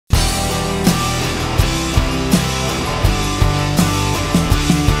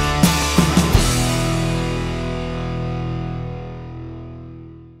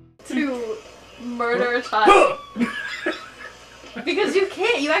murder child. Because you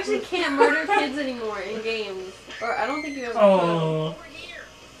can't. You actually can't murder kids anymore in games. Or I don't think you ever could.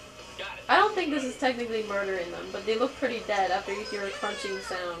 I don't think this is technically murdering them, but they look pretty dead after you hear a crunching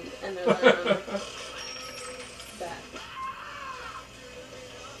sound and they're like that.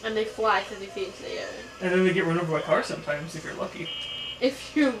 And they fly 50 feet into the air. And then they get run over by cars sometimes if you're lucky.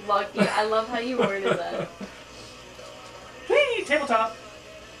 If you're lucky. I love how you worded that. Whee! Tabletop!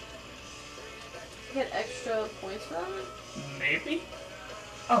 Get extra points for that? Maybe?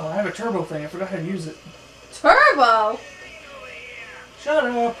 Oh, I have a turbo thing. I forgot how to use it. Turbo? Shut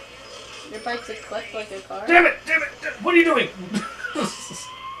up! Your bike's a click like a car? Damn it! Damn it! What are you doing?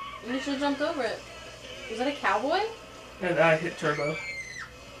 You should have jumped over it. Was that a cowboy? And I hit turbo.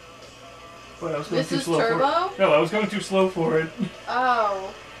 But I was going This too is slow turbo? for it. No, I was going too slow for it.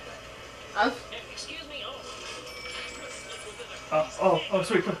 Oh. Excuse me. Oh,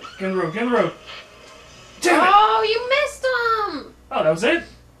 sweet. Get in the road. Get in the road. Damn it! Oh, you missed him! Oh, that was it?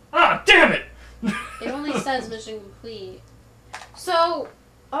 Ah, damn it! It only says mission complete. So,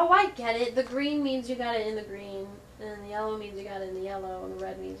 oh, I get it. The green means you got it in the green, and the yellow means you got it in the yellow, and the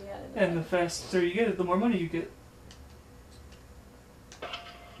red means you got it in the And the red. faster you get it, the more money you get.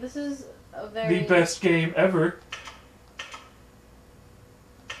 This is a very... The best game ever.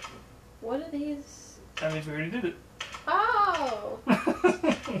 What are these? That means we already did it. Oh!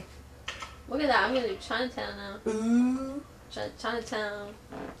 Look at that. I'm gonna do Chinatown now. Ooh. Chinatown.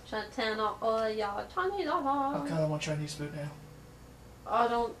 Chinatown, all y'all. Chinatown. Oh god, I want Chinese food now.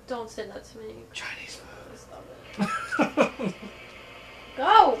 Oh, don't say that to me. Chinese food. Stop it.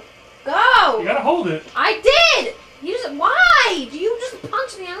 Go! Go! You gotta hold it. I did! You just, why? Do you just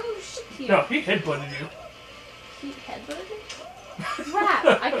punch me? I don't do shit to you. No, he headbutted you. He headbutted me? Crap,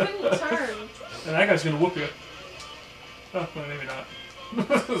 I couldn't turn. And that guy's gonna whoop you. Oh, well, maybe not.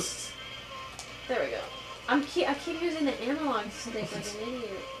 There we go. I keep using the analog stick like an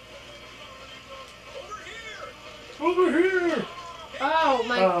idiot. Over here! Oh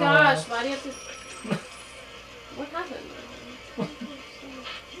my gosh, why do you have to... What happened?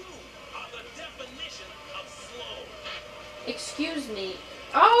 Excuse me.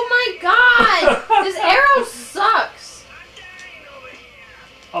 Oh my god! This arrow sucks!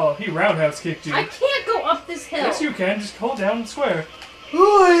 Oh, he roundhouse kicked you. I can't go up this hill. Yes, you can. Just hold down and square.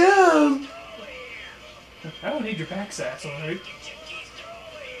 Oh, I am! I don't need your back sass, alright?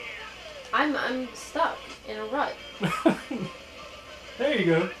 I'm stuck in a rut. There you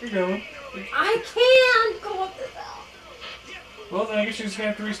go. You're going. I can't go up this hill. Well, then I guess you're just gonna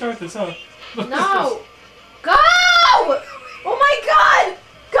have to restart this, huh? No! Go! Oh my god!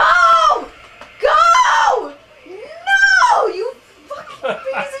 Go! Go! No! You fucking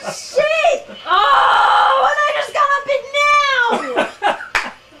piece of shit! Oh! And I just got up it now!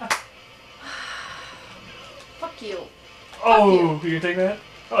 Fuck you. Oh, you gonna take that?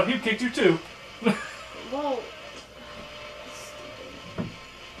 Oh, he kicked you too. Whoa.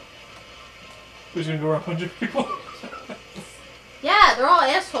 Who's gonna go around punching people? Yeah, they're all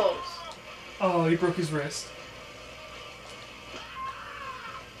assholes. Oh, he broke his wrist.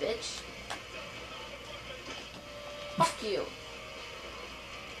 Bitch. Fuck you.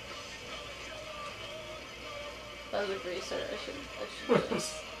 That was a greaser. I should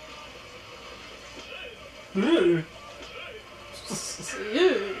Ew.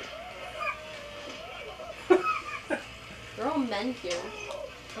 Ew. They're all men here.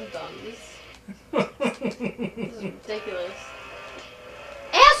 I'm done. This is ridiculous.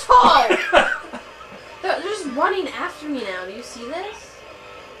 Asshole! They're just running after me now. Do you see this?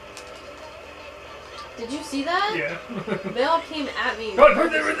 Did you see that? Yeah. They all came at me. Go on, right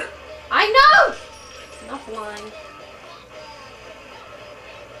there, right there. I know! Not blind.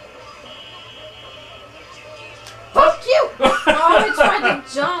 Fuck you! Oh, I tried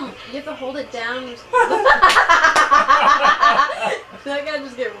to jump. You have to hold it down. That guy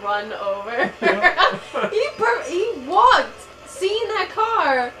just get run over. He walked, seeing that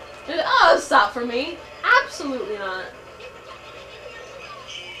car. And, oh, stop for me. Absolutely not.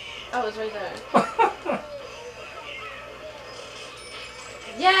 Oh, it's right there.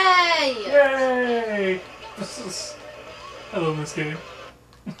 Yay! Yay! I love this game.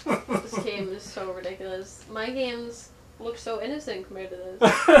 This game is so ridiculous. My games look so innocent compared to this.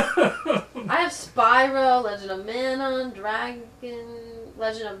 I have Spyro, Legend of Mana,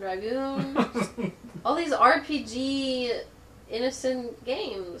 Legend of Dragoon. All these RPG innocent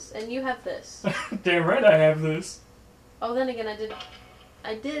games, and you have this. Damn right I have this. Oh, then again,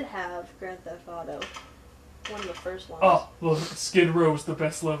 I did have Grand Theft Auto. One of the first ones. Oh, well, Skid Row is the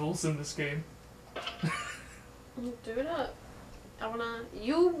best levels in this game. Do it up.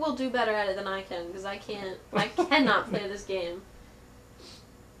 You will do better at it than I can, because I can't. I cannot play this game.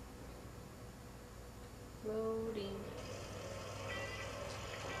 Loading.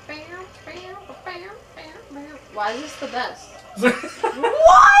 Why is this the best?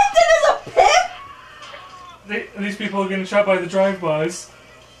 What? It is a pit? These people are getting shot by the drive-bys.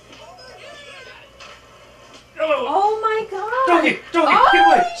 Oh my god! Doggy! Doggy! Oh, Get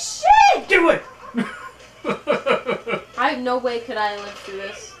away! Shit! Get away! I have no way could I live through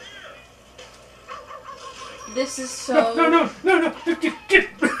this. This is so... No! Get!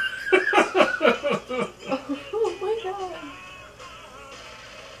 Oh my god.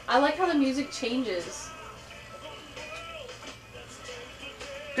 I like how the music changes.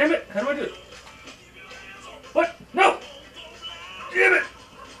 Damn it! How do I do it? What? No! Damn it!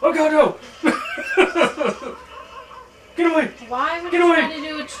 Oh god, no! Get away! Why would Get you away! try to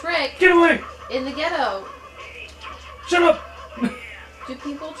do a trick Get away! in the ghetto? Shut up! Do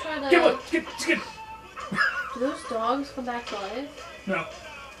people try to... Get away! Get! Do those dogs come back to life? No.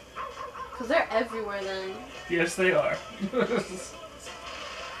 Because they're everywhere then. Yes, they are.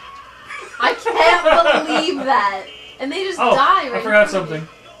 I can't believe that! And they just die right I forgot in front of something. you.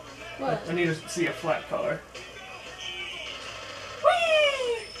 What? I need to see a flat car.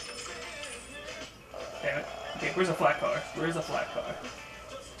 Whee! Damn it. Okay, where's a flat car? Where's a flat car?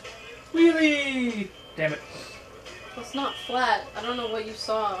 Wheelie! Damn it. It's not flat. I don't know what you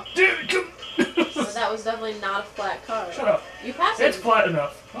saw. Damn it, come! But that was definitely not a flat car. Shut up. You passed It's it. flat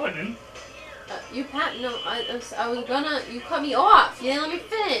enough. No, I didn't. No, I was gonna... You cut me off. You didn't let me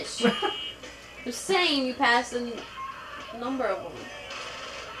finish. I'm saying you passed a number of them.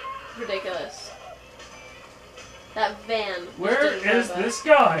 Ridiculous. That van. Where is this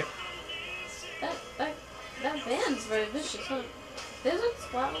guy? That van's very vicious, huh? There's a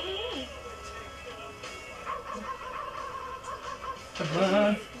spot over there. Come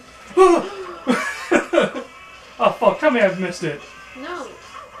on. Oh fuck, tell me I've missed it. No.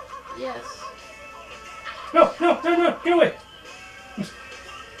 Yes. No, get away!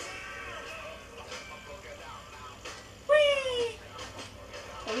 Whee!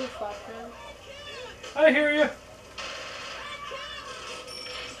 Holy fuck, man. I hear you.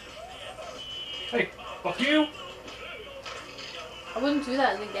 Hey, fuck you! I wouldn't do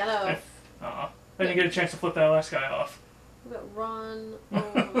that in the ghetto. I didn't get a chance to flip that last guy off. We got run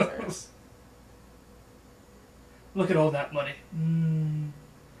over. Look at all that money.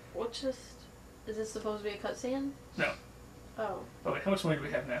 What just... Is this supposed to be a cutscene? No. Oh. Oh wait, how much money do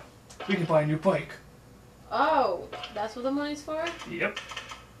we have now? We can buy a new bike. Oh, that's what the money's for? Yep.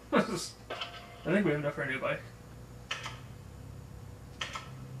 I think we have enough for a new bike.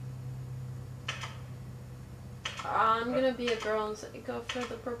 I'm gonna be a girl and say, go for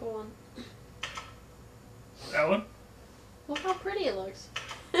the purple one. That one? Look how pretty it looks.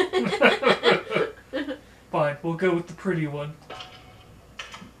 Fine, we'll go with the pretty one.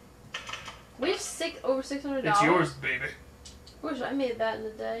 We have over $600. It's yours, baby. Wish I made that in a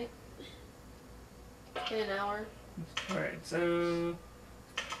day. In an hour. Alright, so...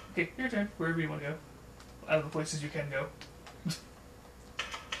 Okay, your turn. Wherever you want to go. Out of the places you can go.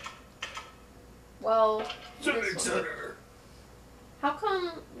 Well... Civic Center! How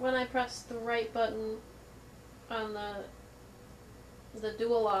come when I press the right button on the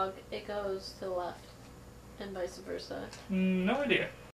dual log, it goes to the left? And vice versa? No idea.